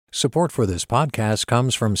Support for this podcast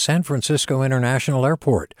comes from San Francisco International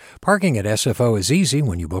Airport. Parking at SFO is easy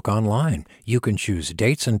when you book online. You can choose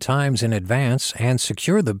dates and times in advance and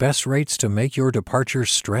secure the best rates to make your departure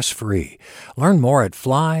stress-free. Learn more at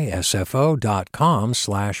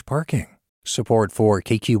flysfo.com/parking. Support for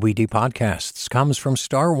KQED podcasts comes from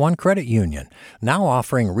Star One Credit Union, now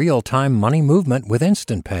offering real-time money movement with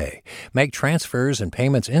Instant Pay. Make transfers and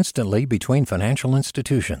payments instantly between financial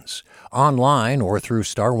institutions, online or through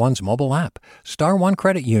Star One's mobile app. Star One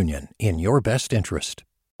Credit Union, in your best interest.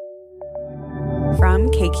 From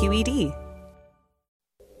KQED.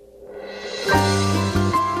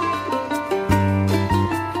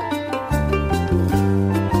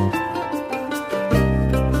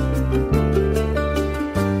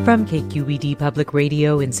 From KQED Public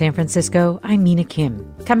Radio in San Francisco, I'm Mina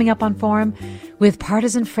Kim. Coming up on Forum, with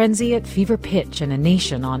partisan frenzy at fever pitch and a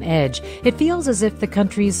nation on edge, it feels as if the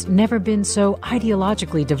country's never been so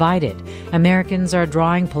ideologically divided. Americans are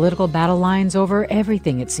drawing political battle lines over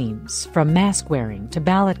everything, it seems, from mask wearing to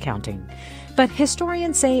ballot counting. But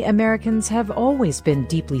historians say Americans have always been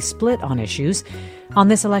deeply split on issues. On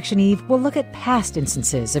this election eve, we'll look at past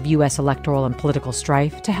instances of U.S. electoral and political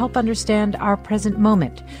strife to help understand our present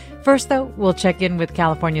moment. First, though, we'll check in with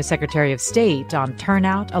California Secretary of State on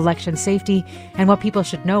turnout, election safety, and what people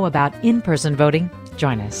should know about in-person voting.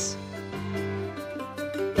 Join us.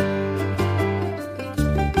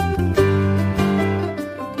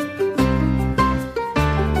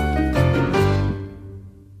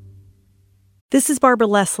 This is Barbara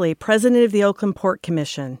Leslie, President of the Oakland Port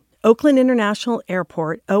Commission. Oakland International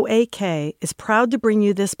Airport, OAK, is proud to bring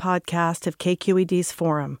you this podcast of KQED's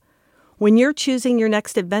Forum. When you're choosing your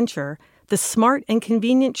next adventure, the smart and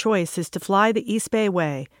convenient choice is to fly the East Bay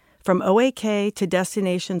Way from OAK to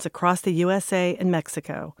destinations across the USA and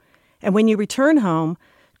Mexico. And when you return home,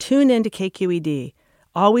 tune in to KQED,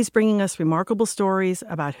 always bringing us remarkable stories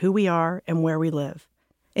about who we are and where we live.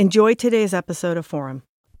 Enjoy today's episode of Forum.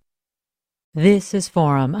 This is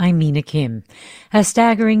Forum. I'm Mina Kim. A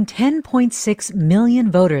staggering 10.6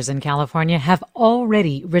 million voters in California have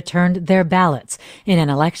already returned their ballots in an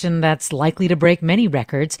election that's likely to break many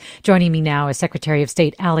records. Joining me now is Secretary of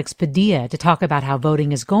State Alex Padilla to talk about how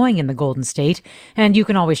voting is going in the Golden State. And you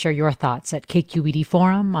can always share your thoughts at KQED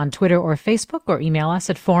Forum on Twitter or Facebook, or email us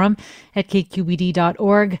at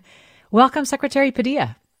forum@kqed.org. Welcome, Secretary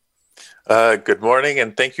Padilla. Good morning,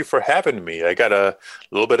 and thank you for having me. I got a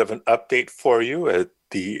little bit of an update for you. At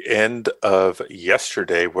the end of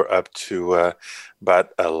yesterday, we're up to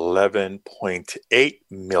about 11.8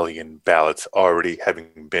 million ballots already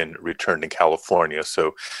having been returned in California.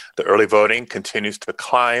 So the early voting continues to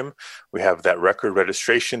climb. We have that record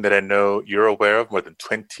registration that I know you're aware of, more than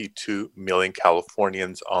 22 million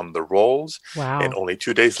Californians on the rolls. Wow. And only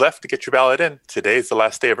 2 days left to get your ballot in. Today is the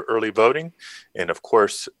last day of early voting. And of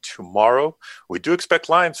course, tomorrow, we do expect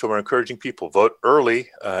lines. So we're encouraging people, vote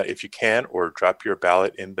early if you can, or drop your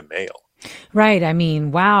ballot in the mail. Right. I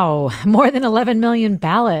mean, wow, more than 11 million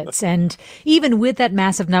ballots. And even with that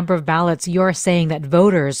massive number of ballots, you're saying that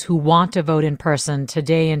voters who want to vote in person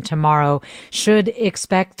today and tomorrow should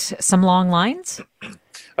expect some long lines?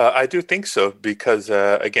 I do think so because,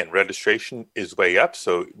 again, registration is way up.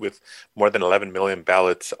 So with more than 11 million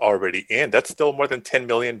ballots already in, that's still more than 10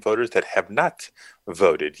 million voters that have not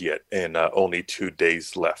voted yet, and only 2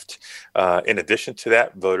 days left. In addition to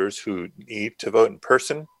that, voters who need to vote in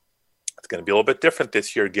person, it's going to be a little bit different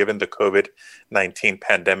this year given the COVID-19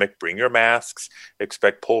 pandemic. Bring your masks,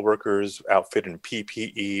 expect poll workers outfitted in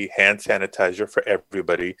PPE, hand sanitizer for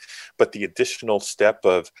everybody. But the additional step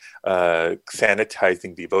of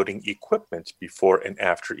sanitizing the voting equipment before and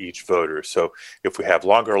after each voter. So if we have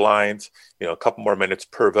longer lines, a couple more minutes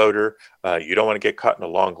per voter, you don't want to get caught in a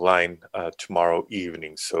long line tomorrow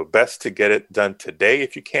evening. So best to get it done today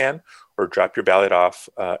if you can, or drop your ballot off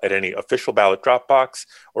at any official ballot drop box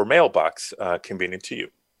or mailbox convenient to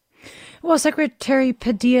you. Well, Secretary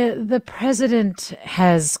Padilla, the president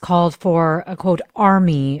has called for a, quote,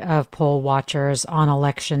 army of poll watchers on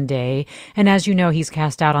Election Day. And as you know, he's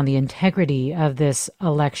cast doubt on the integrity of this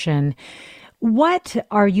election. What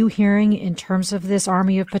are you hearing in terms of this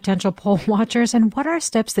army of potential poll watchers? And what are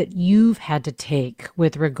steps that you've had to take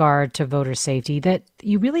with regard to voter safety that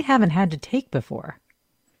you really haven't had to take before?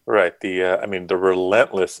 Right. The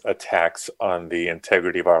relentless attacks on the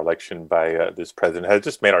integrity of our election by this president has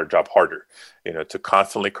just made our job harder, to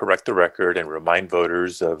constantly correct the record and remind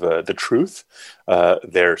voters of the truth,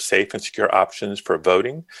 their safe and secure options for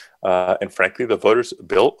voting, and frankly, the Voters'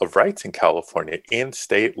 Bill of Rights in California. In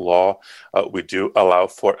state law, we do allow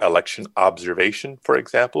for election observation, for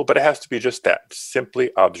example, but it has to be just that,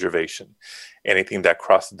 simply observation. anything that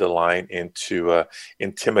crosses the line into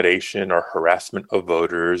intimidation or harassment of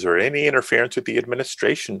voters or any interference with the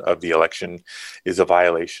administration of the election is a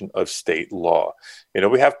violation of state law.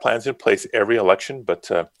 We have plans in place every election, but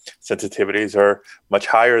sensitivities are much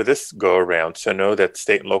higher this go around. So know that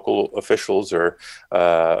state and local officials are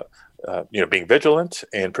being vigilant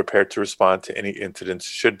and prepared to respond to any incidents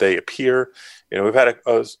should they appear. We've had a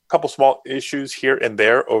couple small issues here and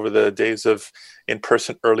there over the days of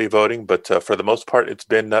in-person early voting, but for the most part, it's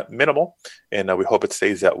been minimal, and we hope it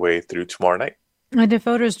stays that way through tomorrow night. And if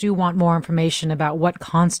voters do want more information about what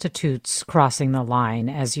constitutes crossing the line,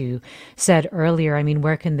 as you said earlier,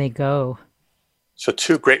 where can they go? So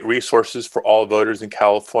 2 great resources for all voters in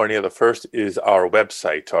California. The first is our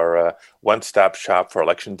website, our one-stop shop for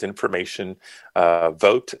elections information,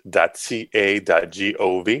 vote.ca.gov.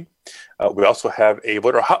 We also have a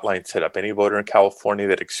voter hotline set up. Any voter in California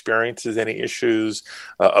that experiences any issues,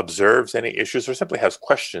 observes any issues, or simply has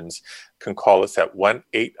questions can call us at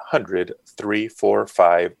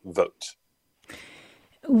 1-800-345-VOTE.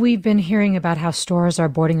 We've been hearing about how stores are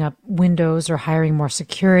boarding up windows or hiring more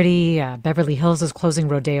security. Beverly Hills is closing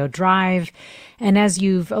Rodeo Drive. And as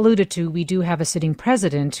you've alluded to, we do have a sitting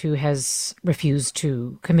president who has refused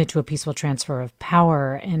to commit to a peaceful transfer of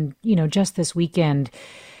power. And, just this weekend,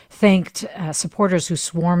 thanked supporters who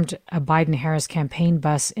swarmed a Biden-Harris campaign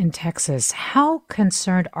bus in Texas. How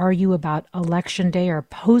concerned are you about Election Day or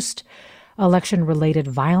post-election-related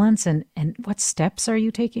violence, and what steps are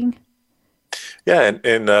you taking? Yeah,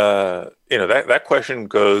 and that question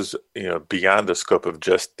goes beyond the scope of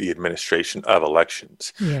just the administration of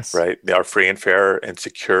elections. Yes. Right. Our free and fair and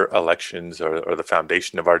secure elections are the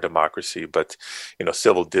foundation of our democracy. But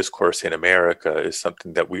civil discourse in America is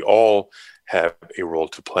something that we all have a role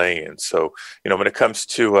to play in. So when it comes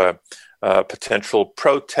to potential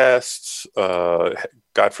protests,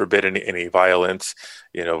 God forbid any violence,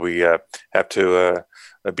 we have to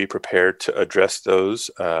be prepared to address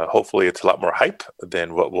those. Hopefully it's a lot more hype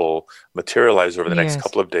than what will materialize over the next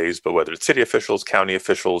couple of days. But whether it's city officials, county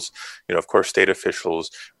officials, of course, state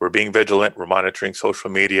officials, we're being vigilant. We're monitoring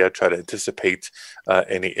social media, try to anticipate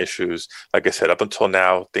any issues. Like I said, up until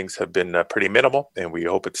now, things have been pretty minimal, and we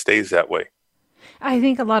hope it stays that way. I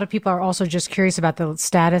think a lot of people are also just curious about the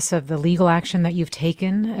status of the legal action that you've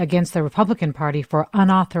taken against the Republican Party for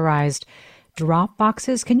unauthorized drop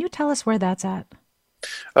boxes. Can you tell us where that's at?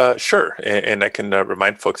 Sure. And I can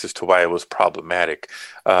remind folks as to why it was problematic.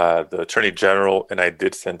 The Attorney General and I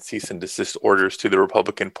did send cease and desist orders to the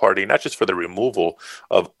Republican Party, not just for the removal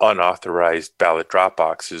of unauthorized ballot drop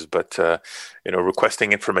boxes, but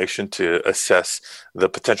requesting information to assess the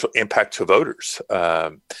potential impact to voters.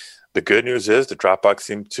 The good news is the Dropbox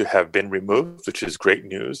seemed to have been removed, which is great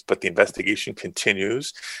news, but the investigation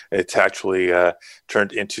continues. It's actually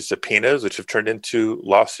turned into subpoenas, which have turned into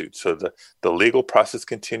lawsuits. So the legal process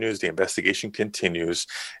continues, the investigation continues,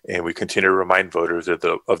 and we continue to remind voters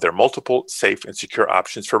of their multiple safe and secure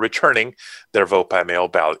options for returning their vote by mail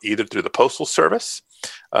ballot, either through the Postal Service.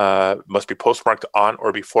 Must be postmarked on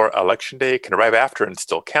or before Election Day. It can arrive after and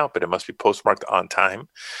still count, but it must be postmarked on time,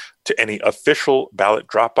 to any official ballot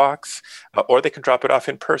drop box, or they can drop it off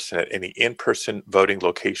in person at any in-person voting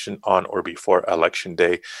location on or before Election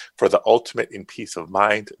Day. For the ultimate in peace of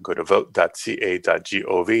mind, go to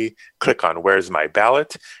vote.ca.gov, click on Where's My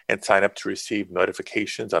Ballot, and sign up to receive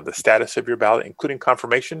notifications on the status of your ballot, including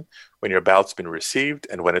confirmation when your ballot's been received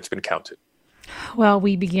and when it's been counted. Well,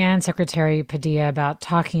 we began, Secretary Padilla, about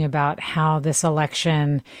talking about how this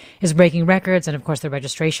election is breaking records and, of course, the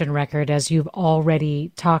registration record, as you've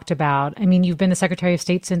already talked about. You've been the Secretary of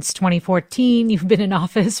State since 2014. You've been in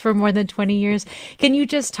office for more than 20 years. Can you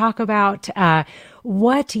just talk about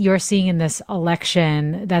what you're seeing in this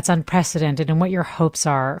election that's unprecedented and what your hopes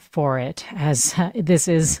are for it, as this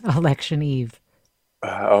is Election Eve?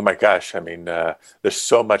 Oh my gosh! There's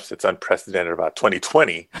so much that's unprecedented about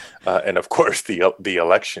 2020, and of course the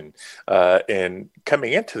election. And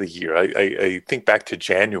coming into the year, I think back to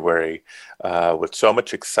January with so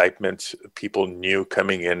much excitement. People knew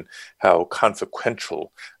coming in how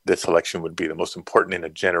consequential this election would be, the most important in a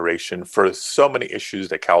generation for so many issues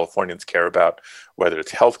that Californians care about, whether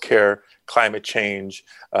it's healthcare, climate change,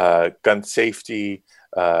 gun safety,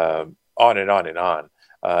 on and on and on.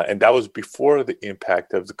 And that was before the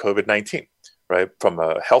impact of the COVID-19, right? From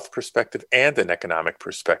a health perspective and an economic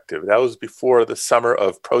perspective. That was before the summer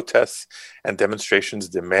of protests and demonstrations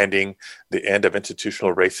demanding the end of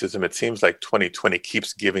institutional racism. It seems like 2020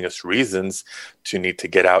 keeps giving us reasons to need to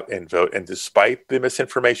get out and vote. And despite the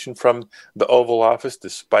misinformation from the Oval Office,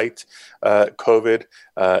 despite COVID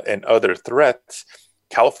and other threats,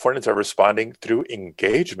 Californians are responding through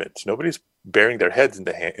engagement. Nobody's burying their heads in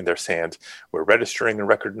their sands. We're registering in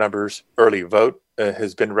record numbers. Early vote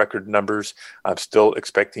has been record numbers. I'm still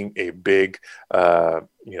expecting a big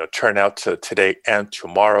turnout today and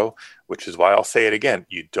tomorrow, which is why I'll say it again.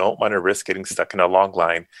 You don't want to risk getting stuck in a long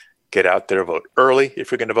line. Get out there, vote early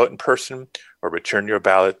if you're going to vote in person, or return your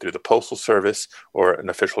ballot through the Postal Service or an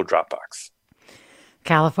official drop box.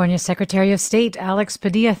 California Secretary of State Alex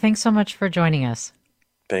Padilla, thanks so much for joining us.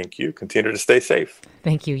 Thank you. Continue to stay safe.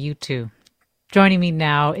 Thank you. You too. Joining me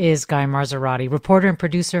now is Guy Marzorati, reporter and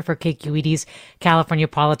producer for KQED's California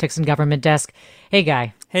Politics and Government Desk. Hey,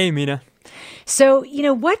 Guy. Hey, Mina. So,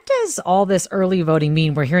 what does all this early voting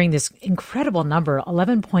mean? We're hearing this incredible number,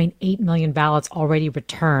 11.8 million ballots already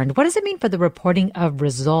returned. What does it mean for the reporting of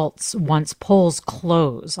results once polls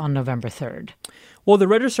close on November 3rd? Well, the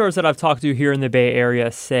registrars that I've talked to here in the Bay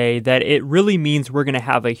Area say that it really means we're going to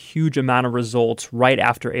have a huge amount of results right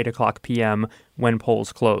after 8 o'clock p.m. when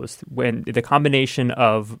polls close. When the combination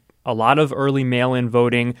of a lot of early mail-in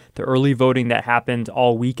voting, the early voting that happened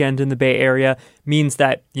all weekend in the Bay Area, means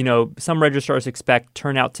that, some registrars expect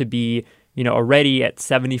turnout to be already at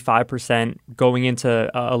 75% going into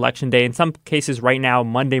Election Day. In some cases right now,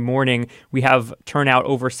 Monday morning, we have turnout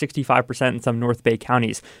over 65% in some North Bay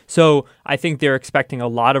counties. So I think they're expecting a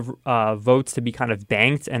lot of votes to be kind of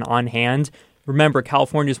banked and on hand. Remember,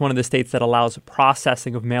 California is one of the states that allows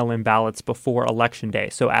processing of mail-in ballots before Election Day.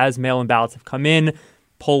 So as mail-in ballots have come in,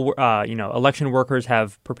 election workers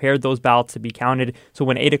have prepared those ballots to be counted. So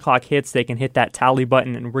when 8 o'clock hits, they can hit that tally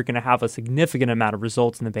button, and we're going to have a significant amount of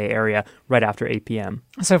results in the Bay Area right after 8 p.m.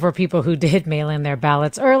 So for people who did mail in their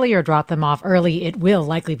ballots early or drop them off early, it will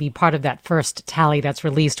likely be part of that first tally that's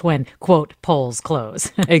released when, quote, polls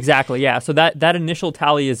close. Exactly, yeah. So that initial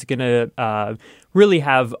tally is going to really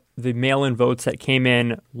have the mail-in votes that came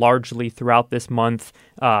in largely throughout last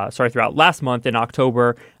month in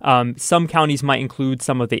October. Some counties might include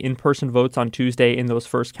some of the in-person votes on Tuesday in those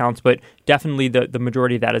first counts, but definitely the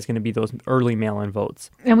majority of that is going to be those early mail-in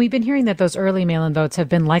votes. And we've been hearing that those early mail-in votes have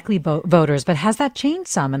been likely voters, but has that changed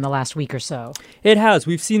some in the last week or so? It has.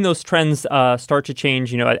 We've seen those trends start to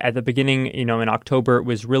change. At the beginning, in October, it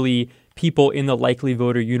was really people in the likely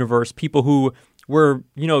voter universe, people who were,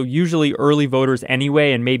 usually early voters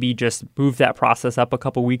anyway, and maybe just moved that process up a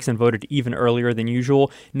couple weeks and voted even earlier than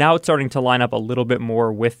usual. Now it's starting to line up a little bit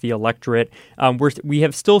more with the electorate. We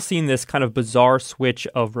have still seen this kind of bizarre switch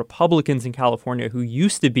of Republicans in California who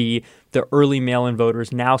used to be the early mail-in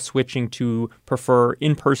voters now switching to prefer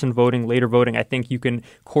in-person voting, later voting. I think you can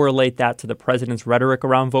correlate that to the president's rhetoric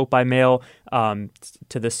around vote by mail, to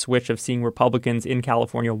the switch of seeing Republicans in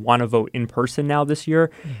California want to vote in person now this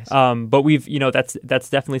year. Yes. But we've, that's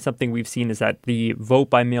definitely something we've seen, is that the vote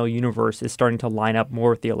by mail universe is starting to line up more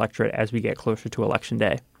with the electorate as we get closer to Election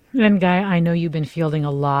Day. And Guy, I know you've been fielding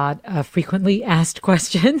a lot of frequently asked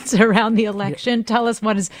questions around the election. Yeah. Tell us,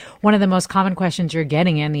 what is one of the most common questions you're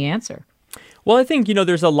getting and the answer? Well, I think,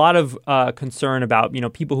 there's a lot of concern about,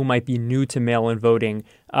 people who might be new to mail-in voting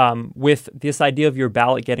with this idea of your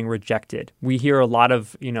ballot getting rejected. We hear a lot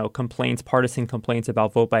of, complaints, partisan complaints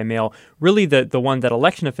about vote by mail. Really, the one that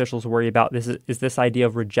election officials worry about is this idea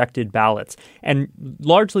of rejected ballots. And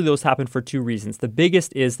largely those happen for two reasons. The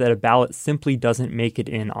biggest is that a ballot simply doesn't make it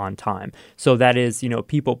in on time. So that is,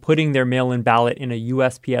 people putting their mail-in ballot in a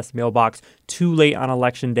USPS mailbox too late on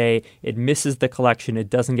Election Day. It misses the collection. It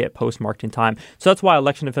doesn't get postmarked in time. So that's why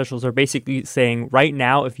election officials are basically saying right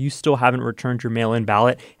now, if you still haven't returned your mail-in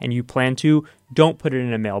ballot and you plan to, don't put it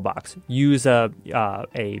in a mailbox. Use a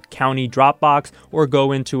county drop box or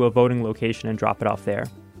go into a voting location and drop it off there.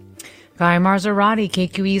 Guy Marzorati,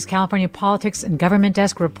 KQED's California Politics and Government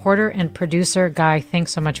Desk reporter and producer. Guy,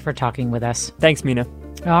 thanks so much for talking with us. Thanks, Mina.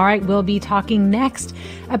 All right, we'll be talking next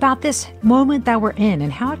about this moment that we're in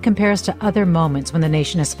and how it compares to other moments when the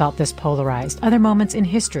nation has felt this polarized, other moments in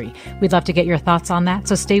history. We'd love to get your thoughts on that,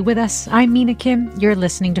 so stay with us. I'm Mina Kim. You're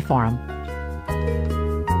listening to Forum.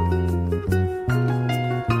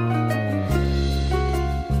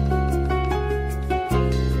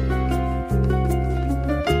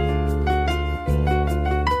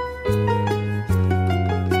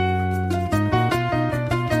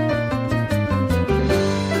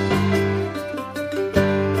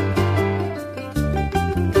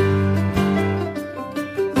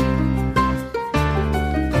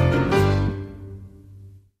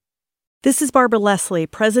 This is Barbara Leslie,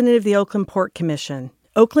 president of the Oakland Port Commission.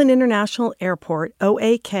 Oakland International Airport,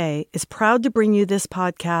 OAK, is proud to bring you this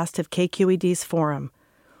podcast of KQED's Forum.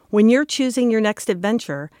 When you're choosing your next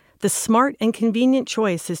adventure, the smart and convenient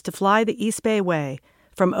choice is to fly the East Bay Way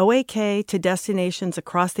from OAK to destinations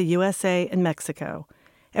across the USA and Mexico.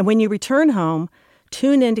 And when you return home,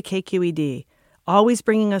 Tune in to KQED, always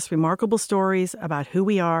bringing us remarkable stories about who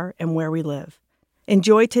we are and where we live.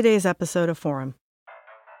 Enjoy today's episode of Forum.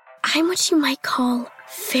 I'm what you might call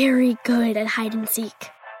very good at hide and seek.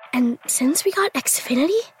 And since we got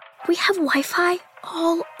Xfinity, we have Wi-Fi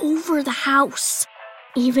all over the house,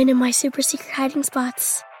 even in my super secret hiding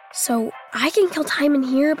spots. So I can kill time in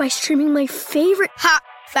here by streaming my favorite... Ha!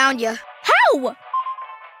 Found ya. How?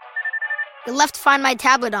 You left Find My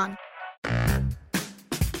tablet on.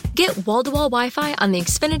 Get wall-to-wall Wi-Fi on the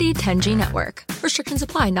Xfinity 10G network. Restrictions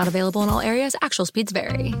apply. Not available in all areas. Actual speeds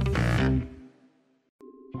vary.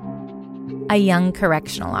 A young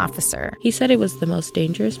correctional officer. He said it was the most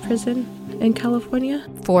dangerous prison in California.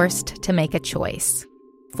 Forced to make a choice.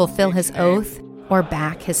 Fulfill his oath or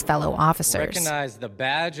back his fellow officers. Recognize the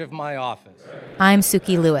badge of my office. I'm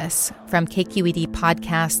Suki Lewis. From KQED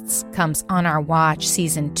Podcasts comes On Our Watch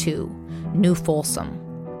Season 2, New Folsom.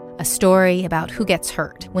 A story about who gets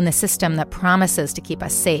hurt when the system that promises to keep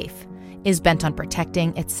us safe is bent on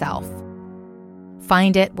protecting itself.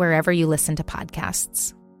 Find it wherever you listen to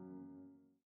podcasts.